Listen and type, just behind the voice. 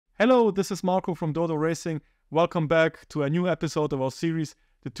Hello, this is Marco from Dodo Racing. Welcome back to a new episode of our series,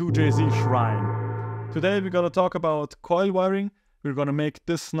 the 2JZ Shrine. Today we're going to talk about coil wiring. We're going to make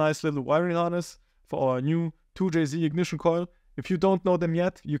this nice little wiring harness for our new 2JZ ignition coil. If you don't know them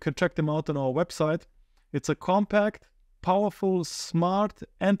yet, you can check them out on our website. It's a compact, powerful, smart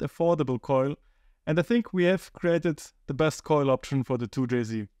and affordable coil. And I think we have created the best coil option for the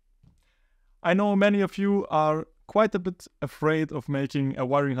 2JZ. I know many of you are quite a bit afraid of making a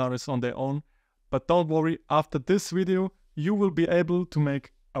wiring harness on their own, but don't worry, after this video you will be able to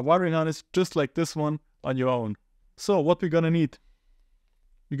make a wiring harness just like this one on your own. So what we're gonna need?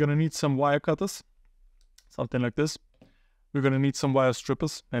 We're gonna need some wire cutters, something like this. We're gonna need some wire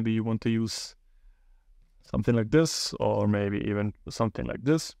strippers. Maybe you want to use something like this, or maybe even something like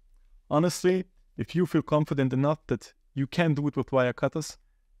this. Honestly, if you feel confident enough that you can do it with wire cutters,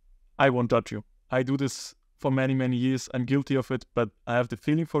 I won't judge you. I do this for many years. I'm guilty of it, but I have the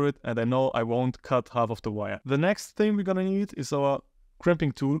feeling for it and I know I won't cut half of the wire. The next thing we're gonna need is our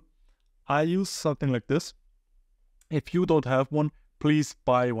crimping tool. I use something like this. If you don't have one, please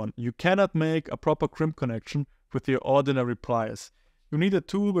buy one. You cannot make a proper crimp connection with your ordinary pliers. You need a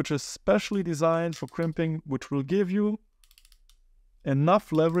tool which is specially designed for crimping, which will give you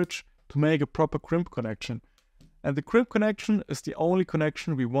enough leverage to make a proper crimp connection. And the crimp connection is the only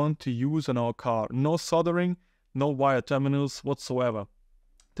connection we want to use on our car. No soldering, no wire terminals whatsoever.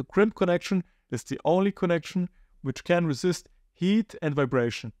 The crimp connection is the only connection which can resist heat and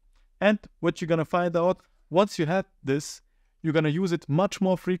vibration. And what you're gonna find out, once you have this, you're gonna use it much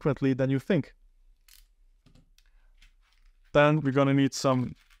more frequently than you think. Then we're gonna need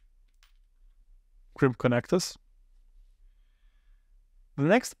some crimp connectors. The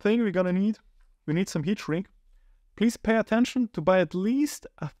next thing we need some heat shrink. Please pay attention to buy at least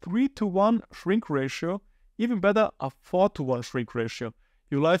a 3:1 shrink ratio, even better a 4:1 shrink ratio.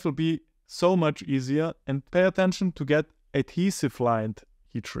 Your life will be so much easier, and pay attention to get adhesive lined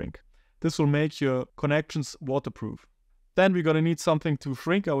heat shrink. This will make your connections waterproof. Then we're gonna need something to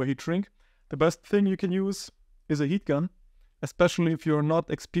shrink our heat shrink. The best thing you can use is a heat gun, especially if you're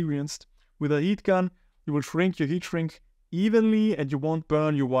not experienced. With a heat gun, you will shrink your heat shrink evenly and you won't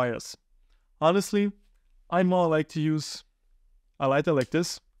burn your wires. Honestly, I more like to use a lighter like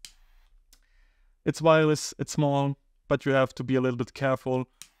this. It's wireless, it's small, but you have to be a little bit careful.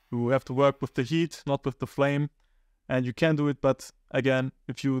 You have to work with the heat, not with the flame. And you can do it, but again,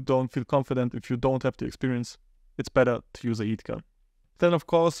 if you don't feel confident, if you don't have the experience, it's better to use a heat gun. Then of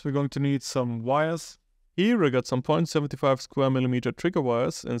course, we're going to need some wires. Here I got some 0.75 square millimeter trigger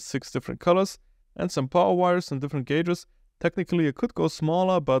wires in 6 different colors and some power wires in different gauges. Technically, it could go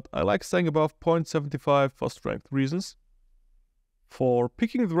smaller, but I like staying above 0.75 for strength reasons. For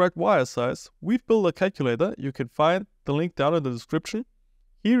picking the right wire size, we've built a calculator. You can find the link down in the description.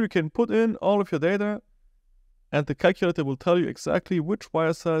 Here you can put in all of your data, and the calculator will tell you exactly which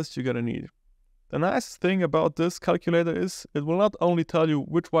wire size you're gonna need. The nice thing about this calculator is it will not only tell you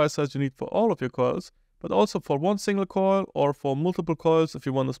which wire size you need for all of your coils, but also for one single coil or for multiple coils if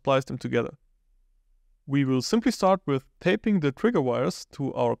you want to splice them together. We will simply start with taping the trigger wires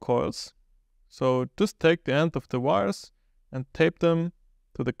to our coils. So just take the end of the wires and tape them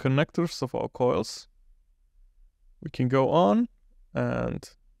to the connectors of our coils. We can go on and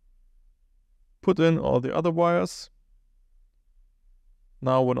put in all the other wires.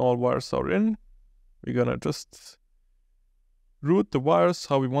 Now when all wires are in, we're gonna just route the wires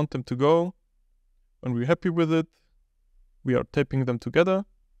how we want them to go. When we're happy with it, we are taping them together.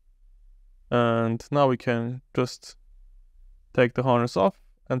 And now we can just take the harness off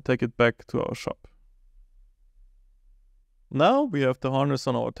and take it back to our shop. Now we have the harness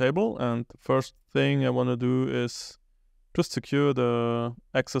on our table, and the first thing I want to do is just secure the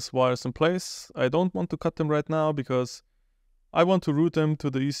excess wires in place. I don't want to cut them right now because I want to route them to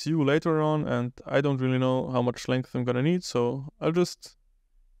the ECU later on, and I don't really know how much length I'm gonna need, so I'll just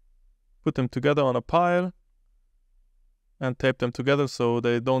put them together on a pile and tape them together so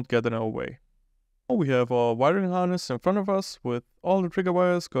they don't get in our way. Now we have our wiring harness in front of us with all the trigger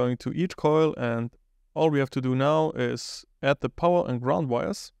wires going to each coil, and all we have to do now is add the power and ground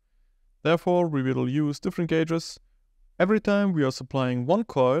wires. Therefore, we will use different gauges. Every time we are supplying one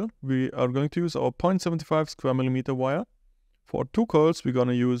coil, we are going to use our 0.75 square millimeter wire. For 2 coils, we're going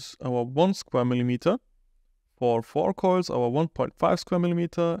to use our 1 square millimeter. For 4 coils, our 1.5 square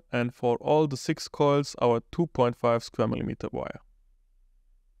millimeter, and for all the 6 coils, our 2.5 square millimeter wire.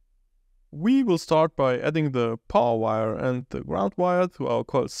 We will start by adding the power wire and the ground wire to our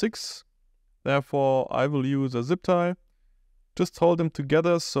coil 6. Therefore, I will use a zip tie. Just hold them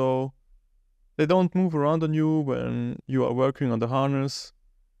together so they don't move around on you when you are working on the harness.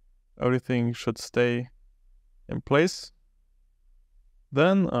 everything should stay in place.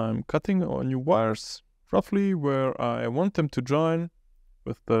 Then I'm cutting our new wires roughly where I want them to join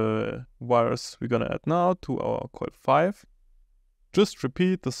with the wires we're gonna add now to our coil 5. Just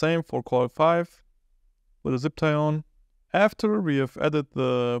repeat the same for coil 5 with a zip tie on. After we have added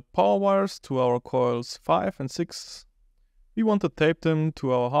the power wires to our coils 5 and 6, we want to tape them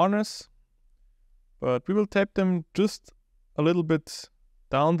to our harness, but we will tape them just a little bit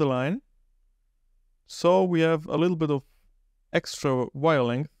down the line, so we have a little bit of extra wire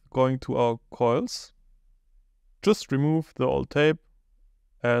length going to our coils. Just remove the old tape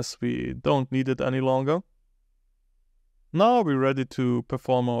as we don't need it any longer. Now we're ready to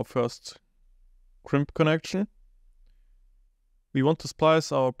perform our first crimp connection. We want to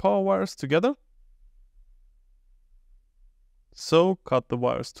splice our power wires together. So cut the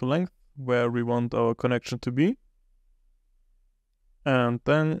wires to length where we want our connection to be. And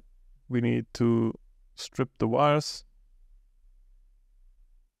then we need to strip the wires.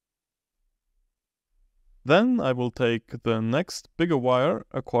 Then I will take the next bigger wire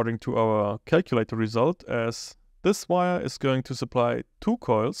according to our calculator result, as this wire is going to supply 2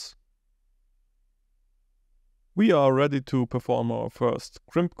 coils. We are ready to perform our first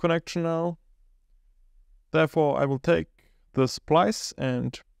crimp connection now. Therefore, I will take the splice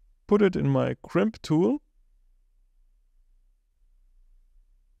and put it in my crimp tool.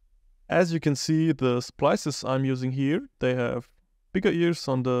 As you can see, the splices I'm using here, they have bigger ears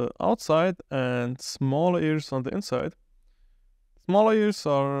on the outside and smaller ears on the inside. Smaller ears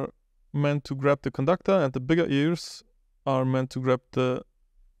are meant to grab the conductor and the bigger ears are meant to grab the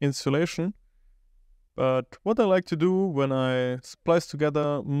insulation. But what I like to do when I splice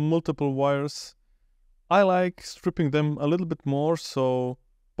together multiple wires, I like stripping them a little bit more so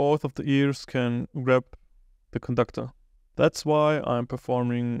both of the ears can grab the conductor. That's why I'm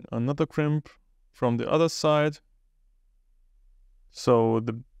performing another crimp from the other side, so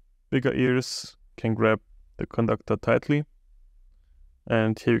the bigger ears can grab the conductor tightly.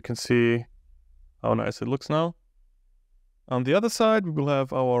 And here you can see how nice it looks now. On the other side we will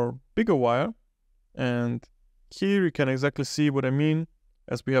have our bigger wire, and here you can exactly see what I mean.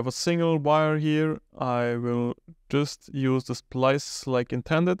 As we have a single wire here, I will just use the splice like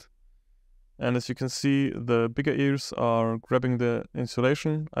intended. And as you can see, the bigger ears are grabbing the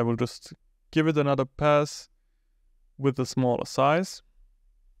insulation. I will just give it another pass with the smaller size.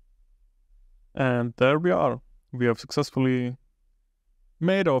 And there we are. We have successfully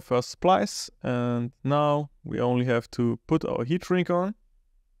made our first splice, and now we only have to put our heat shrink on.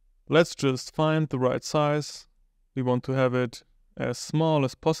 Let's just find the right size. We want to have it as small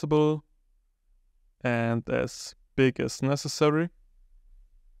as possible and as big as necessary.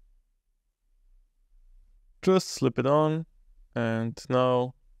 Just slip it on, and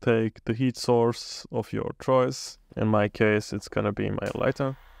now take the heat source of your choice. In my case, it's gonna be my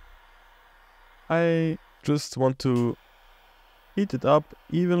lighter. I just want to heat it up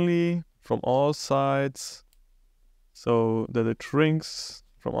evenly from all sides so that it shrinks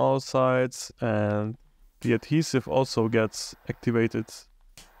from all sides and the adhesive also gets activated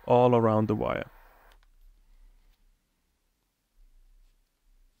all around the wire.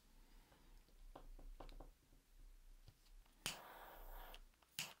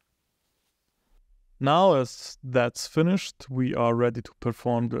 Now as that's finished, we are ready to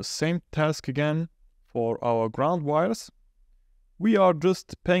perform the same task again for our ground wires. We are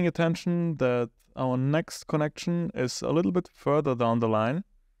just paying attention that our next connection is a little bit further down the line,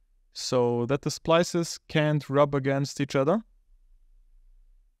 so that the splices can't rub against each other.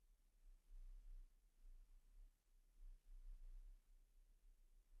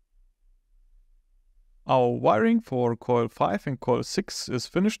 Our wiring for coil 5 and coil 6 is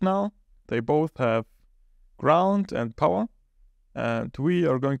finished now. They both have ground and power, and we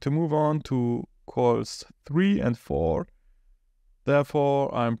are going to move on to coils 3 and 4.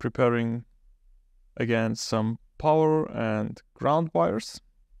 Therefore, I'm preparing again some power and ground wires.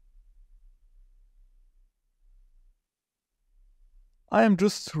 I am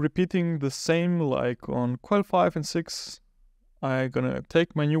just repeating the same like on coil 5 and 6. I'm gonna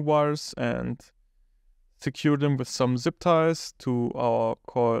take my new wires and secure them with some zip ties to our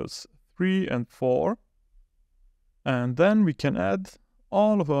coils 3 and 4. And then we can add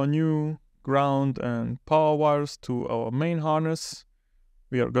all of our new ground and power wires to our main harness.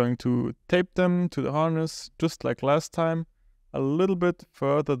 We are going to tape them to the harness just like last time, a little bit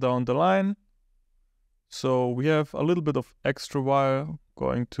further down the line. So we have a little bit of extra wire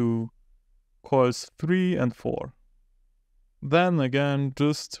going to coils 3 and 4. Then again,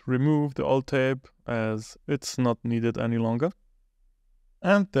 just remove the old tape as it's not needed any longer.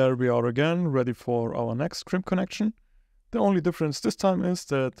 And there we are again, ready for our next crimp connection. The only difference this time is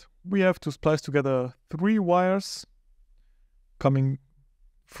that we have to splice together 3 wires coming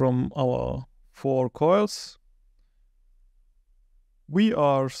from our 4 coils. We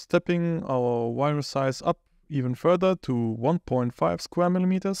are stepping our wire size up even further to 1.5 square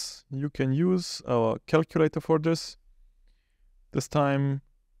millimeters. You can use our calculator for this. This time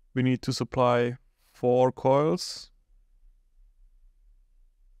we need to supply 4 coils.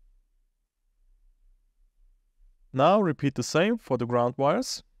 Now repeat the same for the ground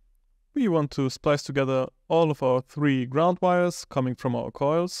wires. We want to splice together all of our 3 ground wires coming from our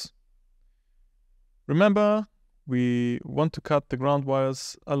coils. Remember, we want to cut the ground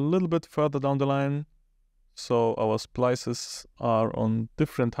wires a little bit further down the line, so our splices are on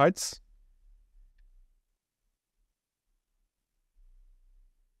different heights.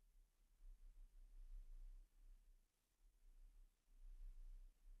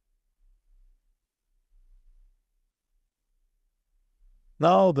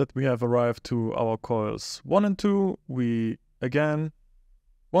 Now that we have arrived to our coils 1 and 2, we again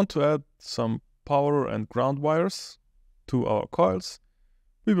want to add some power and ground wires to our coils.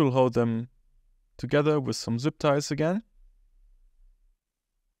 We will hold them together with some zip ties again.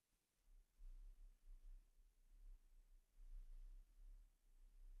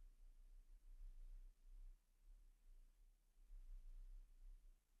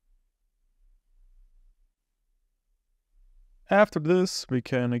 After this, we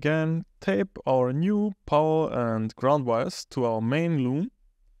can again tape our new power and ground wires to our main loom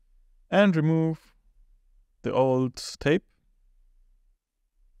and remove the old tape.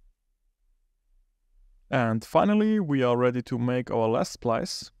 And finally, we are ready to make our last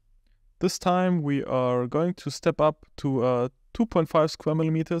splice. This time we are going to step up to 2.5 square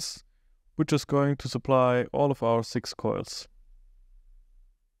millimeters, which is going to supply all of our 6 coils.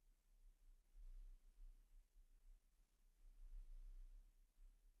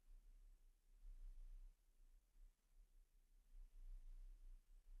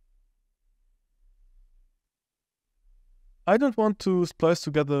 I don't want to splice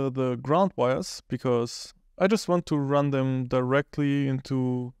together the ground wires because I just want to run them directly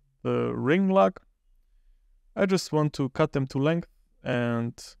into the ring lug. I just want to cut them to length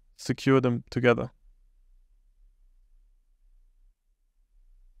and secure them together.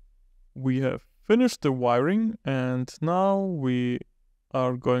 We have finished the wiring and now we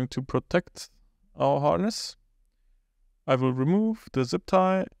are going to protect our harness. I will remove the zip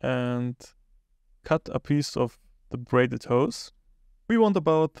tie and cut a piece of the braided hose. We want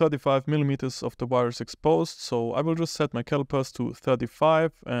about 35 millimeters of the wires exposed, so I will just set my calipers to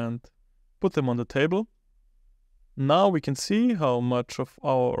 35 and put them on the table. Now we can see how much of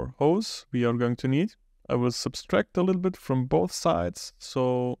our hose we are going to need. I will subtract a little bit from both sides,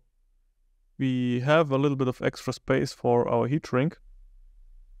 so we have a little bit of extra space for our heat shrink.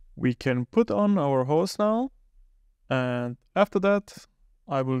 We can put on our hose now, and after that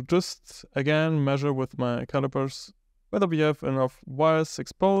I will just again measure with my calipers whether we have enough wires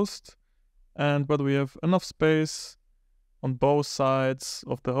exposed and whether we have enough space on both sides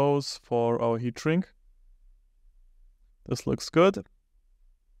of the hose for our heat shrink. This looks good.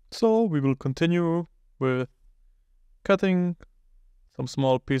 So we will continue with cutting some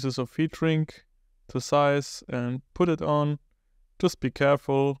small pieces of heat shrink to size and put it on. Just be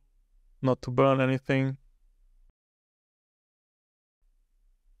careful not to burn anything.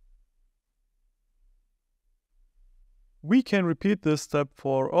 We can repeat this step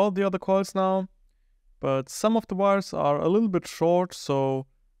for all the other coils now, but some of the wires are a little bit short, so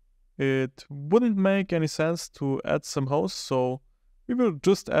it wouldn't make any sense to add some hose, so we will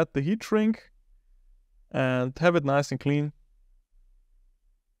just add the heat shrink and have it nice and clean.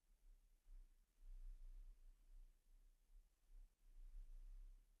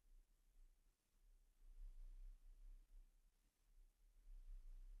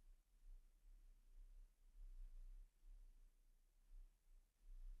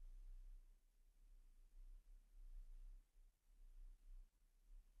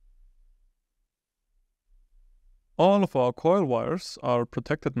 All of our coil wires are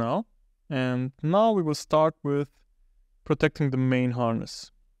protected now, and now we will start with protecting the main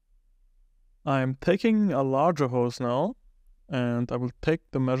harness. I'm taking a larger hose now, and I will take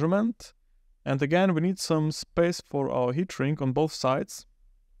the measurement, and again we need some space for our heat shrink on both sides.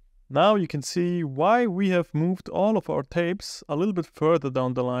 Now you can see why we have moved all of our tapes a little bit further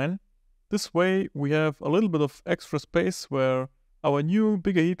down the line. This way we have a little bit of extra space where our new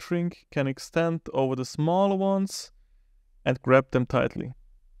bigger heat shrink can extend over the smaller ones and grab them tightly.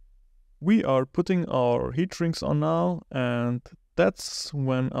 We are putting our heat shrinks on now, and That's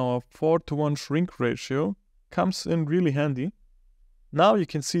when our 4:1 shrink ratio comes in really handy. Now you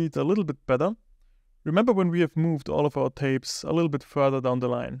can see it a little bit better. Remember when we have moved all of our tapes a little bit further down the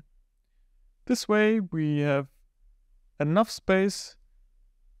line. This way we have enough space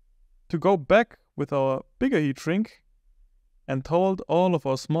to go back with our bigger heat shrink and hold all of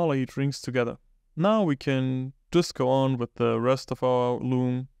our smaller heat shrinks together. Now we can just go on with the rest of our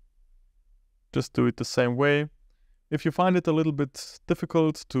loom. Just do it the same way. If you find it a little bit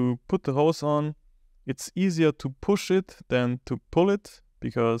difficult to put the hose on, it's easier to push it than to pull it,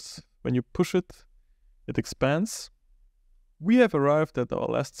 because when you push it, it expands. We have arrived at our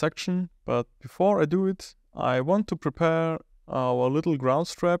last section, but before I do it, I want to prepare our little ground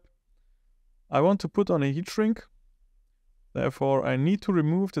strap. I want to put on a heat shrink. Therefore, I need to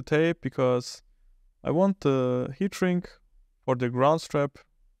remove the tape because I want the heat shrink for the ground strap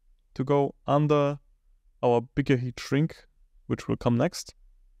to go under our bigger heat shrink, which will come next.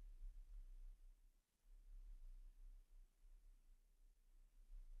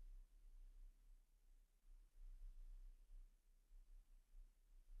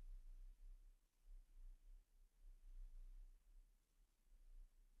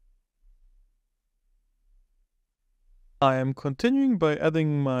 I am continuing by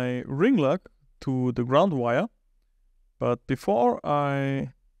adding my ring lock to the ground wire, but before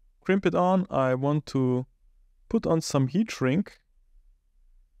I crimp it on, I want to put on some heat shrink.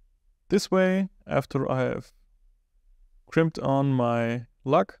 This way, after I have crimped on my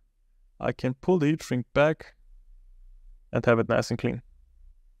lock, I can pull the heat shrink back and have it nice and clean.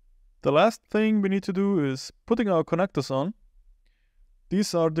 The last thing we need to do is putting our connectors on.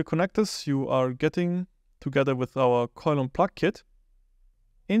 These are the connectors you are getting together with our coil and plug kit.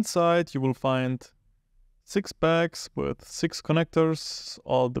 Inside you will find 6 bags with 6 connectors,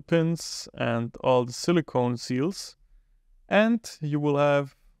 all the pins and all the silicone seals. And you will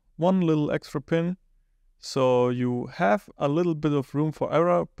have one little extra pin, so you have a little bit of room for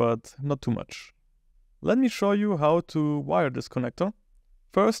error, but not too much. Let me show you how to wire this connector.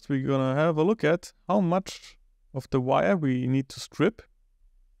 First, we're gonna have a look at how much of the wire we need to strip.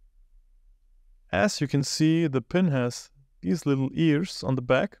 As you can see, the pin has these little ears on the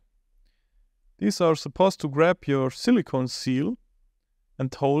back. These are supposed to grab your silicone seal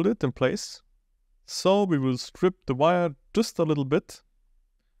and hold it in place. So we will strip the wire just a little bit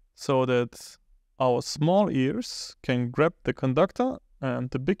so that our small ears can grab the conductor and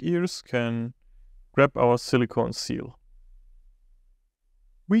the big ears can grab our silicone seal.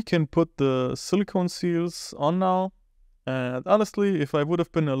 We can put the silicone seals on now. And honestly, if I would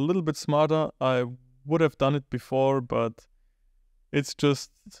have been a little bit smarter, I would have done it before, but it's just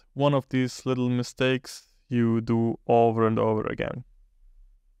one of these little mistakes you do over and over again.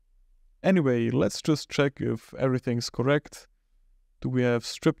 Anyway, let's just check if everything's correct. Do we have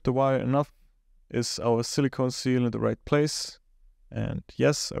stripped the wire enough? Is our silicone seal in the right place? And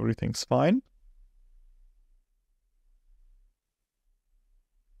yes, everything's fine.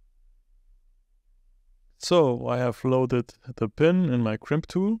 So I have loaded the pin in my crimp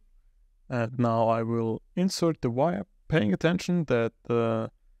tool, and now I will insert the wire, paying attention that the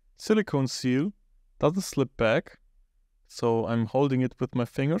silicone seal doesn't slip back, so I'm holding it with my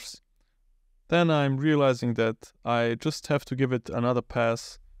fingers. Then I'm realizing that I just have to give it another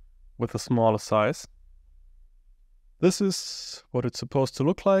pass with a smaller size. This is what it's supposed to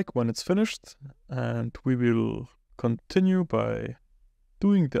look like when it's finished, and we will continue by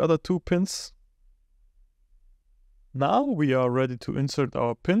doing the other 2 pins. Now we are ready to insert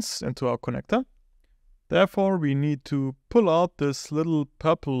our pins into our connector. Therefore, we need to pull out this little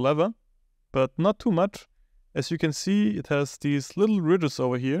purple lever, but not too much. As you can see, it has these little ridges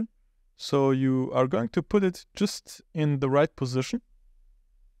over here. So you are going to put it just in the right position.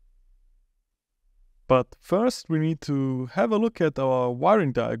 But first we need to have a look at our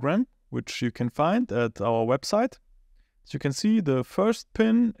wiring diagram, which you can find at our website. As you can see, the first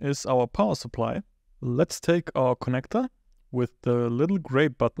pin is our power supply. Let's take our connector with the little gray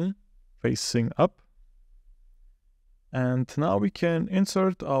button facing up. And now we can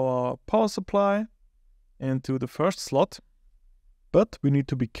insert our power supply into the first slot. But we need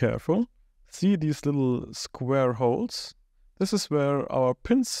to be careful. See these little square holes? This is where our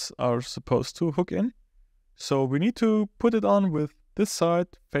pins are supposed to hook in. So we need to put it on with this side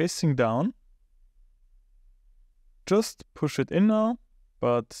facing down. Just push it in now,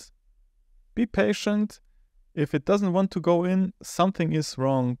 but be patient. If it doesn't want to go in, something is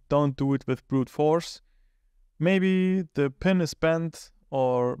wrong. Don't do it with brute force. Maybe the pin is bent,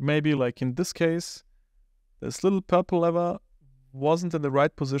 or maybe like in this case, this little purple lever wasn't in the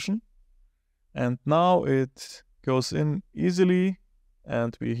right position. And now it goes in easily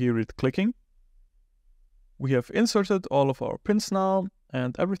and we hear it clicking. We have inserted all of our pins now,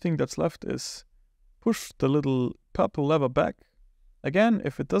 and everything that's left is push the little purple lever back. Again,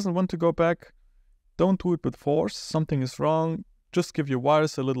 if it doesn't want to go back, don't do it with force, something is wrong. Just give your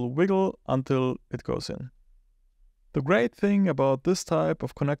wires a little wiggle until it goes in. The great thing about this type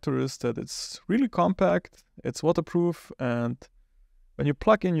of connector is that it's really compact, it's waterproof, and when you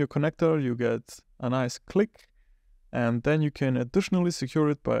plug in your connector, you get a nice click, and then you can additionally secure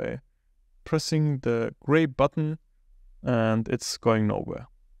it by pressing the gray button, and it's going nowhere.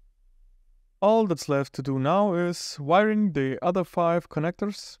 All that's left to do now is wiring the other 5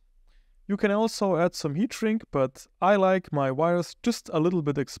 connectors. You can also add some heat shrink, but I like my wires just a little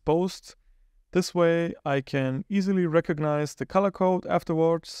bit exposed. This way I can easily recognize the color code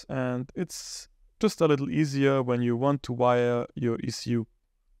afterwards, and it's just a little easier when you want to wire your ECU.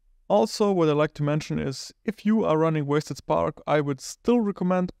 Also, what I like to mention is, if you are running wasted spark, I would still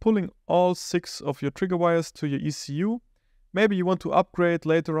recommend pulling all 6 of your trigger wires to your ECU. Maybe you want to upgrade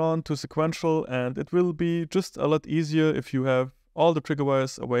later on to sequential, and it will be just a lot easier if you have all the trigger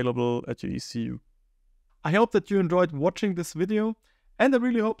wires available at your ECU. I hope that you enjoyed watching this video, and I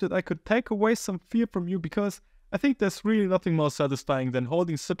really hope that I could take away some fear from you, because I think there's really nothing more satisfying than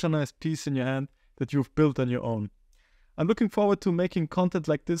holding such a nice piece in your hand that you've built on your own. I'm looking forward to making content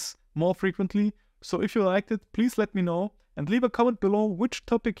like this more frequently, so if you liked it, please let me know and leave a comment below which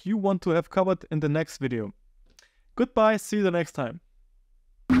topic you want to have covered in the next video. Goodbye, see you the next time.